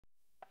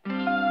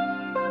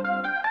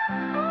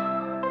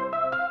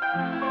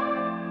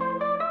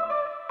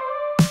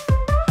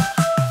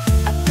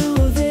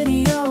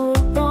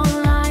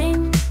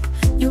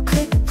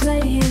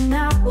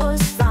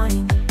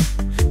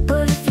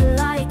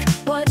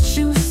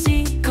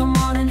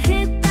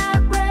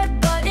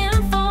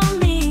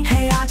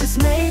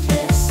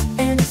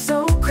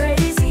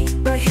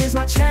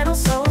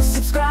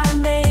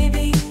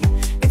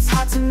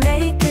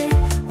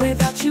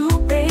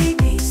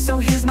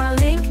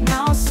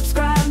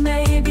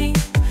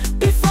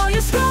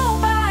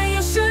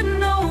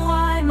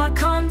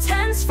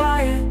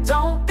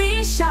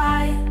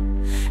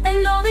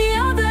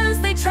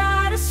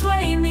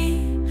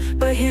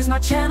my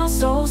channel,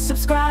 so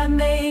subscribe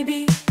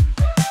maybe.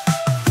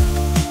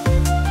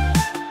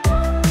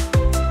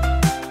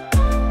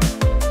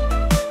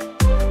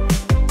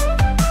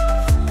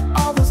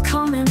 All those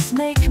comments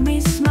make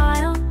me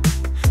smile.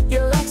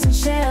 Your likes and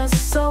shares are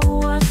so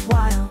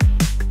worthwhile.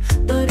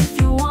 But if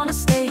you wanna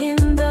stay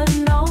in the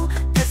know,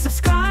 the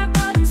subscribe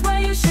button's where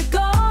you should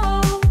go.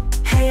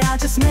 Hey, I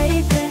just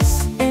made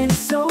this and it's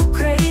so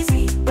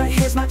crazy, but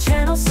here's my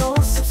channel, so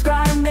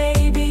subscribe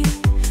maybe.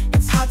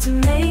 It's hard to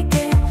make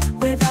it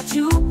without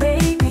you,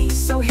 baby,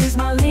 so here's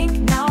my link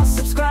now,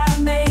 subscribe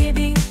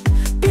maybe.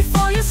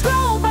 Before you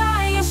scroll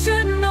by, you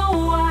should know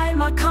why.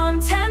 My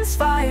content's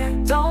fire,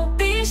 don't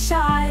be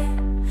shy.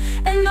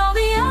 And all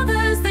the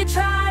others, they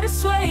try to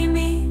sway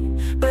me,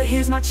 but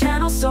here's my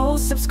channel, so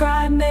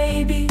subscribe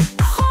maybe.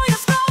 Before you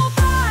scroll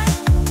by,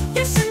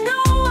 you should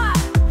know why.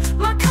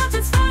 My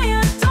content's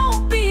fire,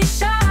 don't be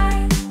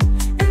shy.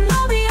 And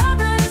all the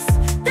others,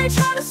 they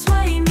try to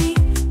sway me,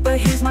 but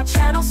here's my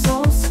channel,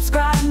 so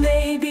subscribe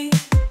maybe.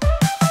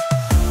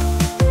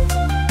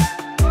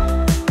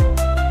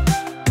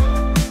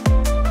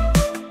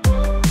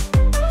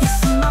 You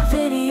see my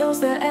videos,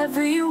 they're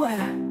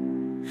everywhere.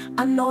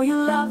 I know you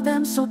love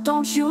them, so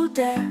don't you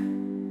dare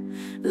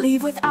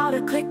leave without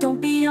a click, don't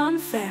be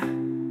unfair.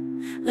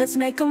 Let's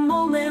make a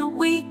moment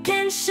we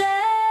can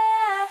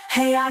share.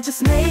 Hey, I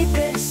just made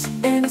this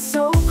and it's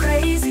so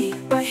crazy,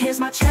 but here's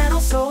my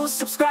channel, so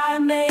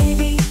subscribe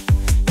maybe.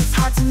 It's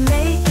hard to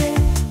make it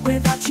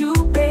without you,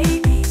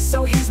 baby,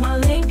 so here's my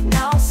link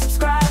now,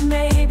 subscribe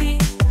maybe.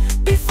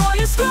 Before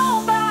you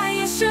scroll by,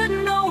 you should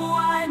know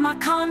why. My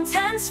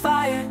content's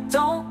fire,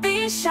 don't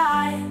be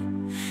shy.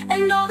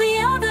 And all the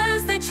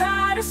others, they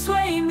try to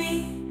sway me,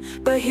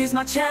 but here's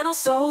my channel,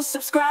 so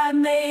subscribe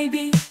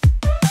maybe.